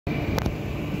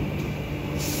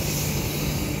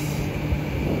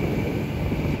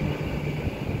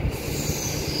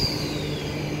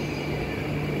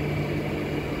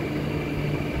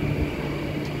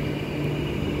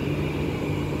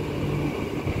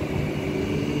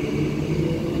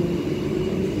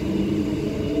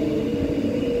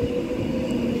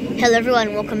Hello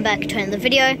everyone, welcome back to another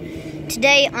video.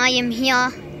 Today I am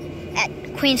here at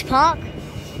Queen's Park.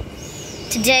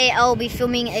 Today I will be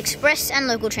filming express and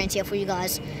local trains here for you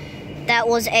guys. That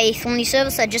was a Thornlie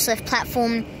service. I just left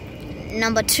platform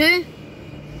number 2.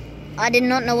 I did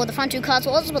not know what the front 2 cars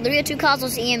was, but the rear 2 cars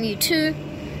was EMU 2.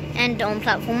 And on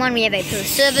platform 1 we have a Perth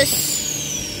service.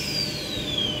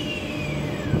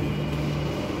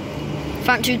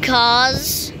 Front 2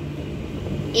 cars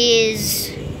is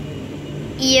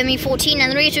EMU 14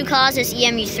 and the rear 2 cars is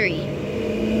EMU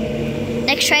 3.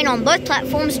 Next train on both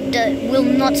platforms will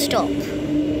not stop.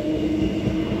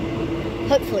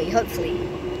 Hopefully.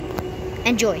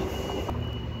 Enjoy.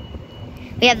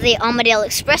 We have the Armadale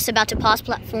Express about to pass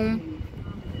platform.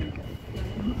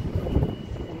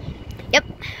 Yep.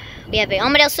 We have the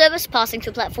Armadale service passing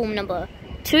through platform number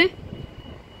 2.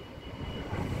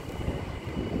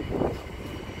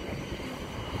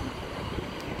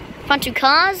 Front 2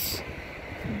 cars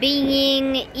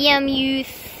being EMU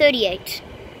 38.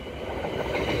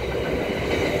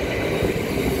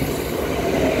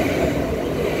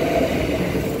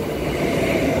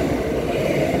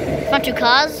 Front 2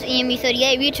 cars, EMU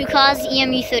 38, rear 2 cars,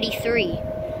 EMU 33.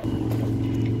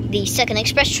 The second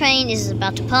express train is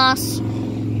about to pass.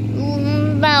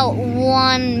 About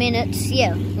 1 minute,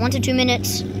 1 to 2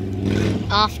 minutes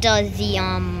after the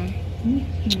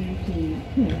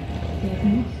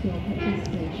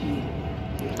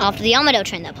Armadale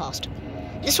train that passed.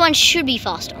 This one should be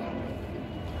faster.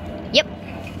 Yep.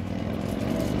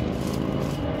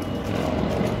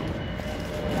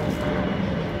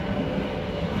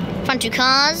 Front 2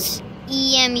 cars,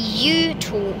 EMU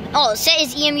 2. Oh, set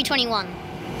is EMU 21.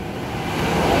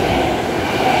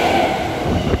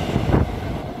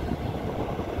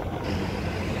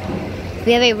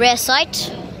 We have a rare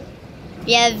sight.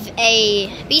 We have a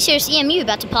B-Series EMU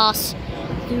about to pass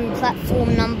through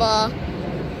platform number...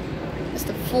 That's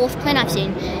the 4th plane I've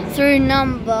seen. Through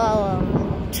number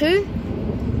 2.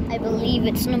 I believe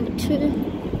it's number 2.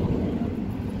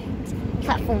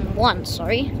 Platform 1,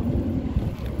 sorry.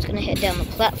 Just gonna head down the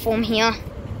platform here.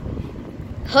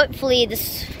 Hopefully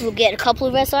this will get a couple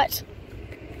of rare sights.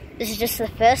 This is just the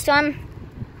first one.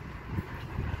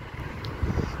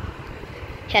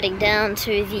 Heading down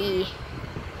to the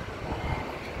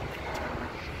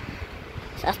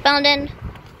southbound end.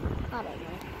 I don't know.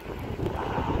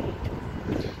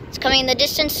 It's coming in the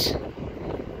distance.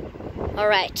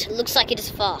 Alright, looks like it is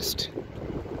fast.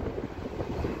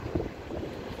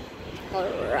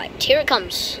 Alright, here it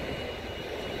comes.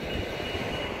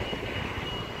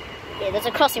 Yeah, there's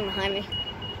a crossing behind me.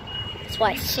 That's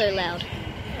why it's so loud.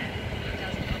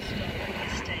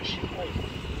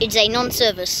 It's a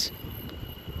non-service.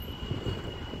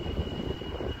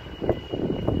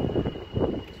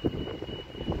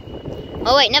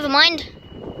 Oh wait, never mind.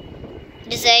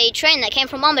 It is a train that came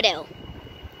from Armadale.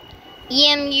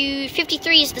 EMU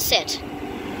 53 is the set.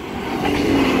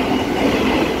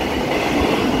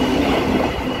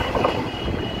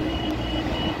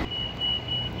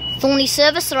 Thornlie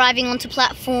service arriving onto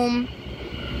platform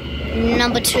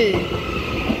number 2.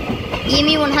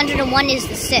 EMU 101 is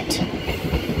the set.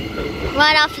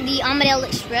 Right after the Armadale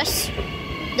Express,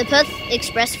 the Perth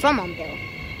Express from Armadale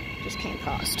just came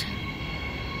past.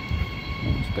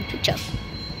 Good picture.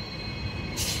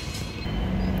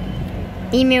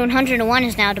 EMU 101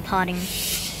 is now departing.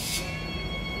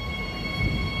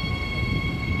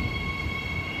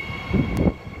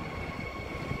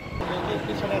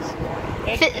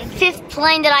 Fifth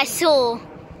plane that I saw.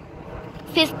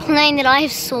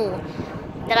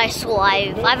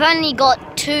 I've only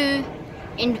got 2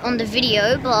 on the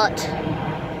video, but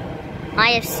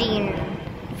I have seen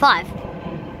 5.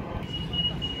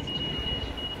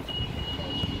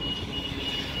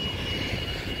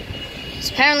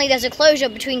 So apparently there's a closure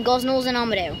between Gosnells and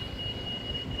Armadale.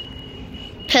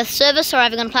 Perth service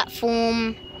arriving on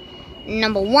platform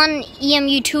number 1,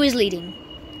 EMU 2 is leading.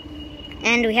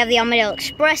 And we have the Armadale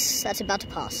Express that's about to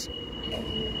pass. To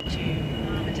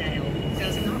Armadale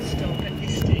does not stop at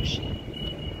this station.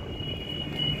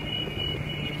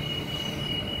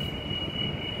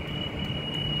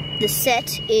 The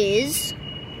set is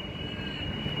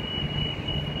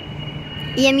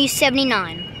EMU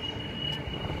 79.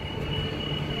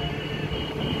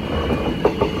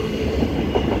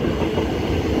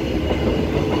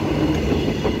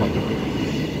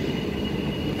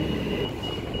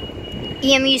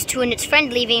 EMU's 2 and its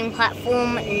friend leaving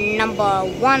platform number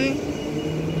 1,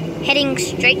 heading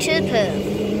straight to Perth.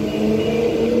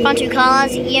 Front 2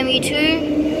 cars, EMU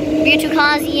 2, rear 2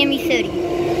 cars, EMU 30.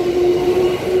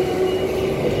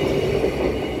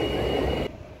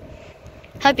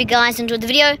 Hope you guys enjoyed the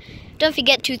video. Don't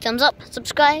forget to thumbs up,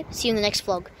 subscribe. See you in the next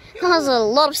vlog. That was a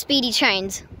lot of speedy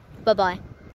trains. Bye bye.